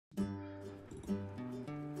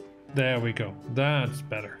There we go. That's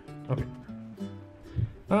better. Okay.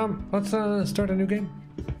 Let's start a new game.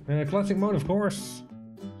 Classic mode, of course.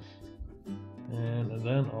 And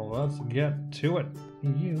then let's get to it.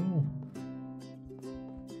 You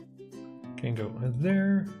can go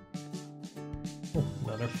there. Oh,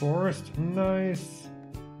 another forest. Nice.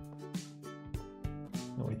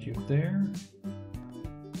 Oh, with you there.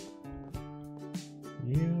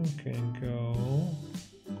 You can go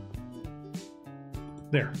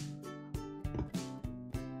there.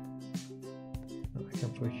 I can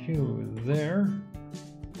put you there.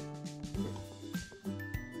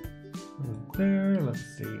 There. Let's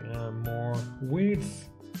see. More weeds.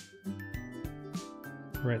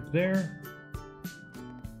 Right there.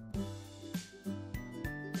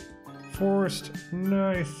 Forest.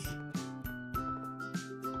 Nice.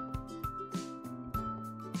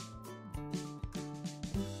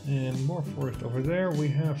 And more forest over there. We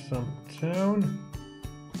have some town.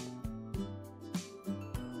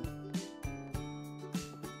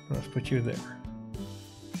 Let's put you there.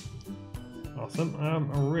 Awesome.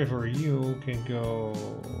 A river. You can go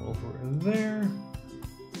over there.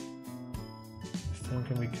 This town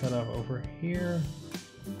can be cut off over here.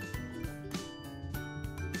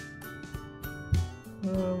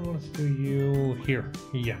 Let's do you here.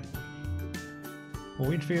 Yeah.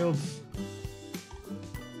 Wheat fields.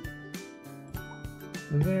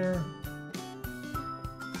 There.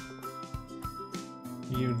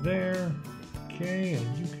 You there. Okay,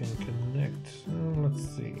 and you can connect. Let's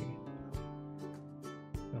see.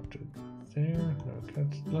 Up to there. No,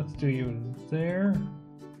 let's do you there.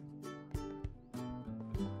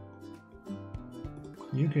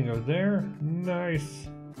 You can go there. Nice.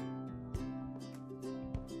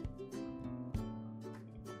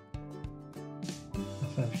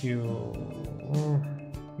 Let's have you.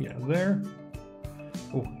 Yeah, there.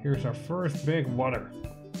 Oh, here's our first big water.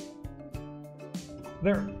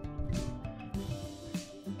 There.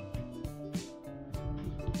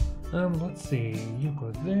 Let's see. You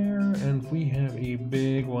go there, and we have a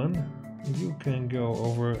big one. You can go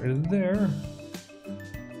over there.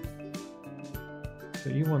 So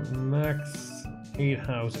you want max 8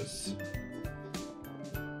 houses.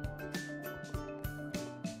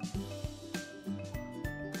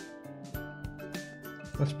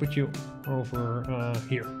 Let's put you over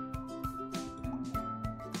here.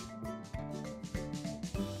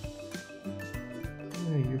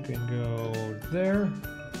 You can go there.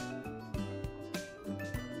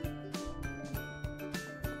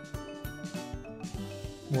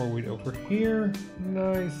 More wheat over here.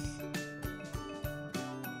 Nice.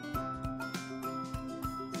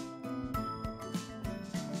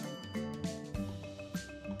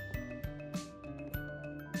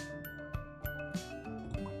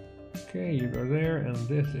 Okay, you go there, and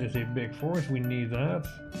this is a big forest. We need that.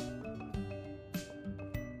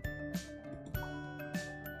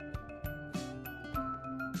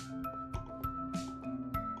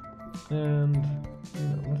 And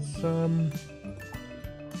let's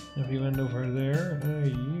have you end over there.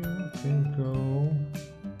 You can go.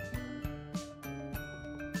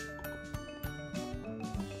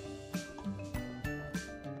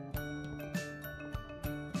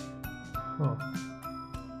 Oh.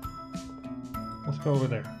 Let's go over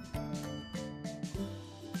there.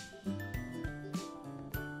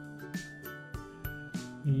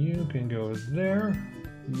 You can go there.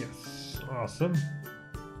 Yes, awesome.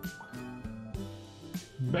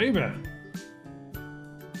 Baby!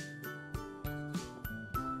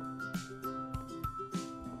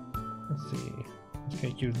 Let's see. Let's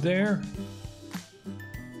get you there.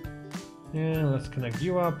 And let's connect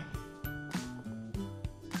you up.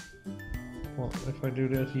 Well, if I do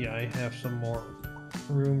this, yeah, I have some more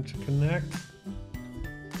room to connect.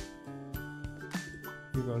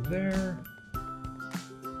 You go there.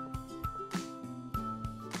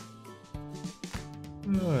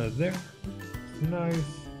 There. Nice.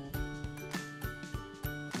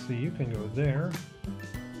 So you can go there.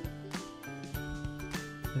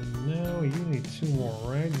 And now you need 2 more,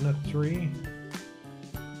 right? Not 3.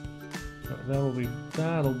 No,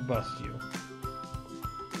 that'll bust you.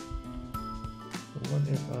 What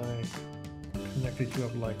if I connected you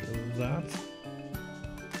up like that?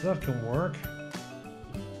 That can work.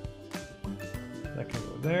 That can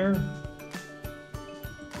go there.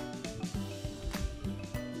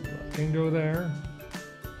 That can go there.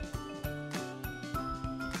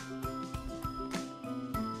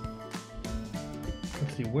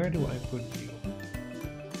 Let's see, where do I put you?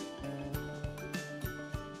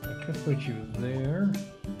 I could put you there.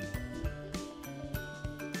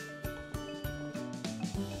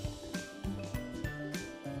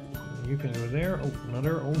 You can go there. Oh,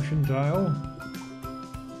 another ocean tile.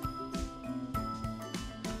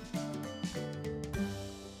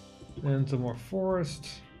 And some more forest.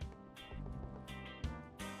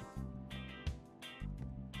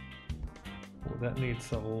 Oh, that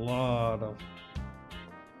needs a lot of...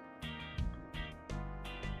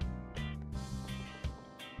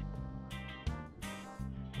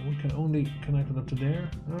 We can only connect it up to there.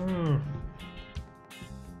 Oh.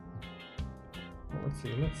 Well, let's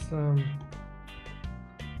see. Let's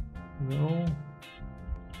no.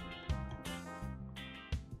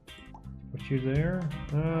 Put you there.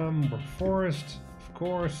 More forest, of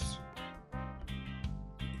course.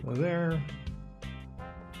 Go there.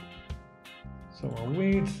 Some more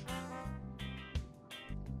wheat.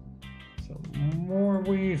 Some more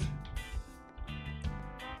wheat.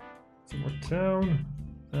 Some more town.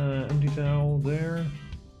 Empty towel there.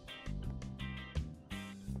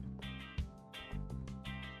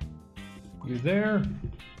 You there.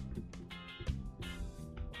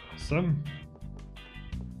 Awesome.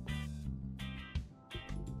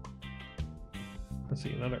 Let's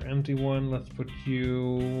see, another empty one. Let's put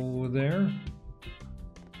you there.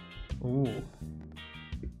 Ooh.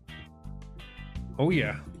 Oh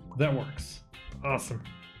yeah, that works. Awesome.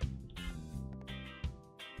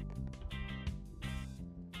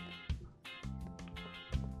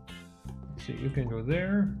 So you can go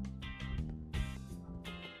there.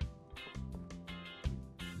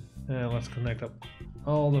 And let's connect up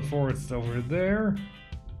all the forests over there.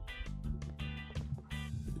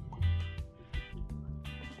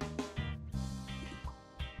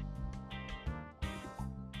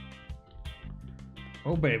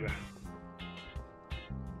 Oh baby.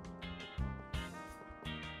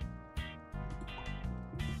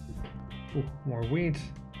 Ooh, more wheat.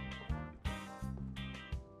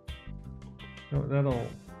 No, that'll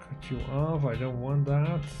cut you off. I don't want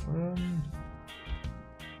that.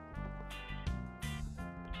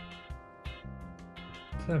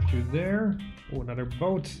 Let's have you there. Oh, another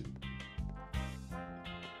boat.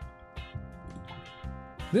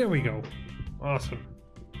 There we go. Awesome.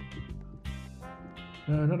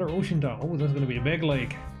 Another ocean down. Oh, that's gonna be a big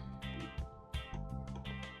lake.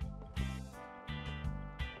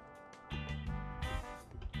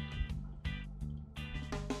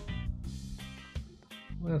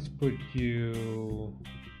 Let's put you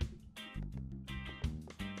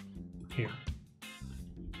here.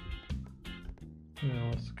 Now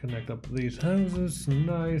let's connect up these houses.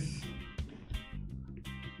 Nice.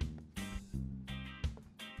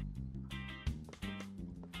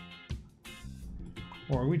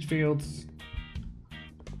 More wheat fields.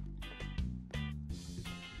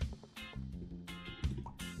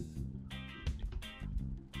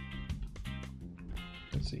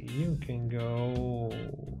 Let's see, you can go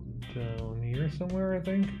down here somewhere, I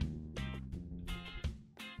think.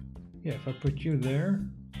 Yeah, if I put you there,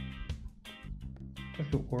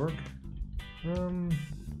 that could work.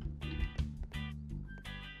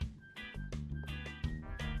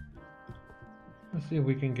 Let's see if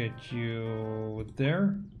we can get you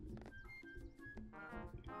there.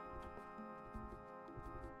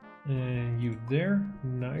 And you there.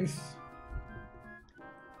 Nice.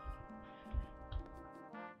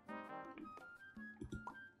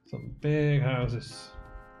 Some big houses.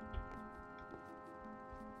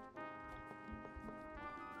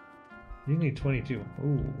 You need 22.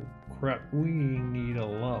 Oh, crap. We need a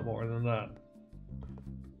lot more than that.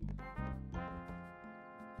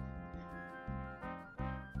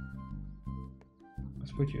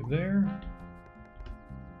 Let's put you there.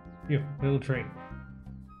 You, little train.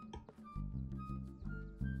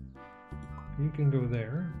 You can go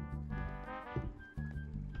there.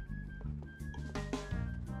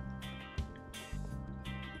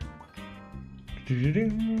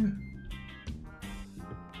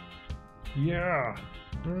 Yeah.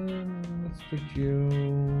 Let's put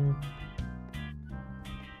you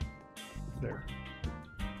there.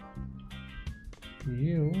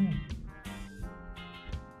 You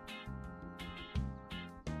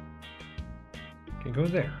can go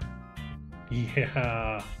there.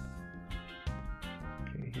 Yeah.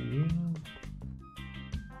 Okay.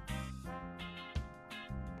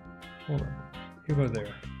 Hold on. You go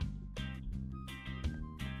there.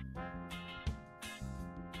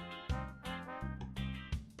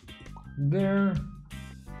 There.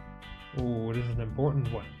 Oh, this is an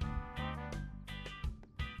important one.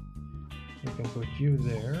 You can put you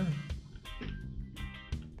there.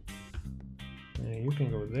 And you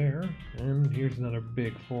can go there. And here's another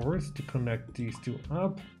big forest to connect these two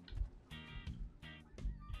up.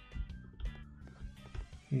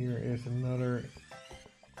 Here is another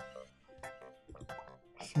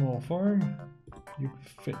Small farm. You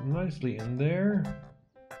fit nicely in there.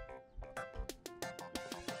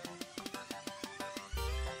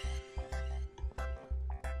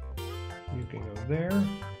 You can go there.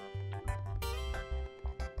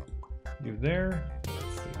 You there.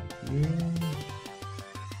 Let's see. You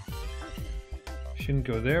shouldn't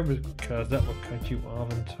go there because that will cut you off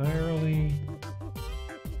entirely.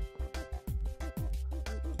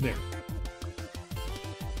 There.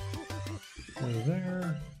 Over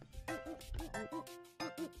there.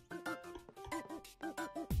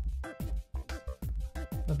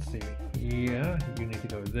 Let's see. Yeah, you need to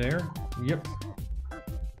go there. Yep.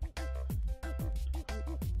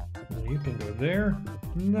 And you can go there.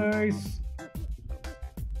 Nice.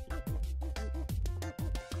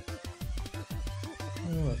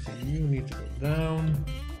 Let's see. You need to go down.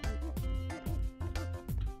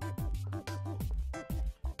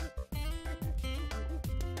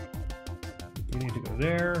 You need to go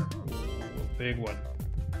there. Ooh, a big one.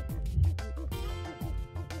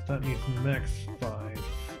 That needs max 5.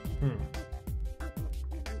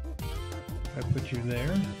 I put you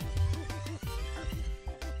there.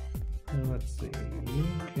 And let's see. You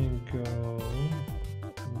can go.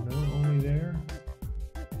 No, only there.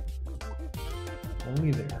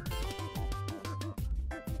 Only there.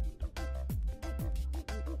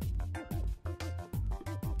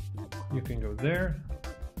 You can go there.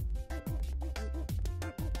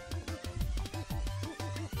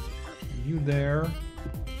 You there.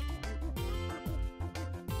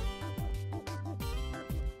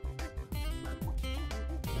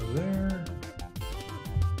 There.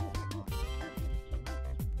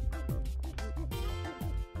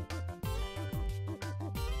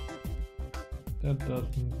 That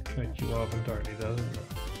doesn't cut you off entirely, does it?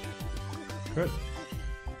 Good.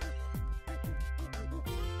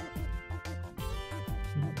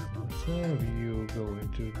 Let's have you go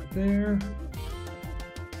into there.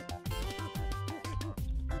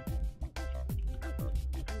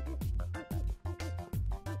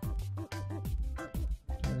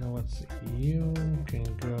 Let's see. You can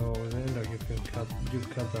go there. No, you can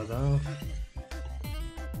cut that off.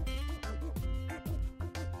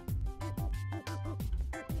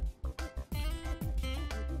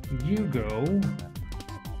 You go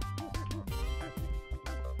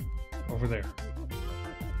over there.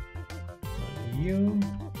 You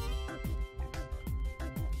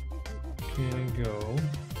can go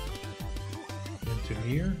into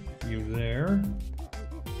here. You there.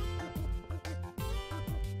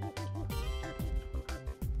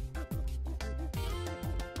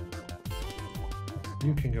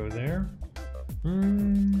 You can go there.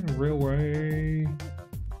 Railway.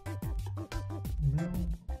 No.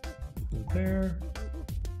 There.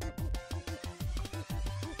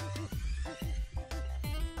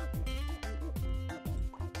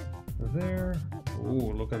 There.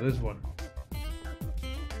 Ooh, look at this one.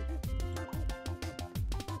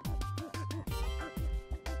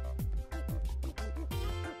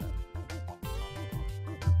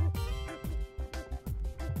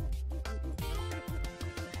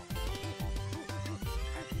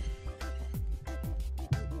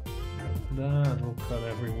 That will cut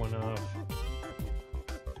everyone off.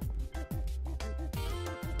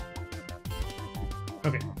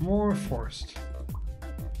 Okay, more forest.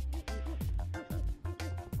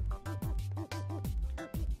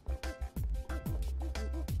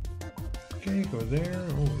 Okay, go there.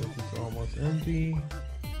 Oh, this is almost empty.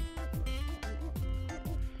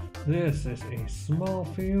 This is a small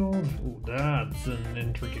field. Oh, that's an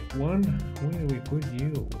intricate one. Where do we put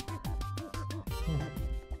you?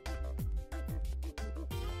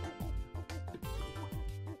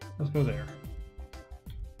 Let's go there.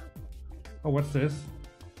 Oh, what's this?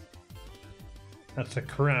 That's a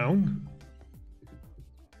crown.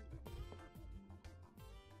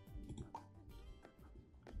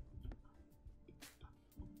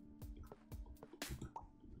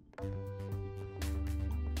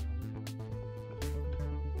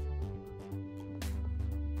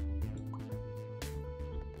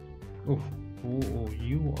 Oh,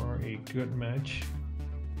 you are a good match.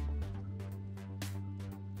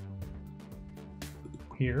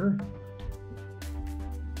 Here.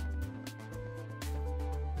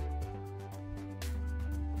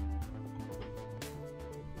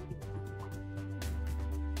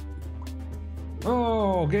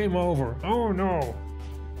 Oh, game over. Oh no.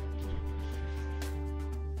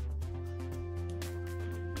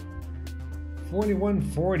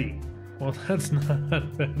 $41.40. Well, that's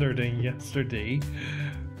not better than yesterday.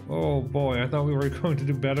 Oh boy, I thought we were going to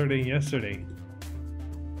do better than yesterday.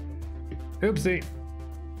 Oopsie.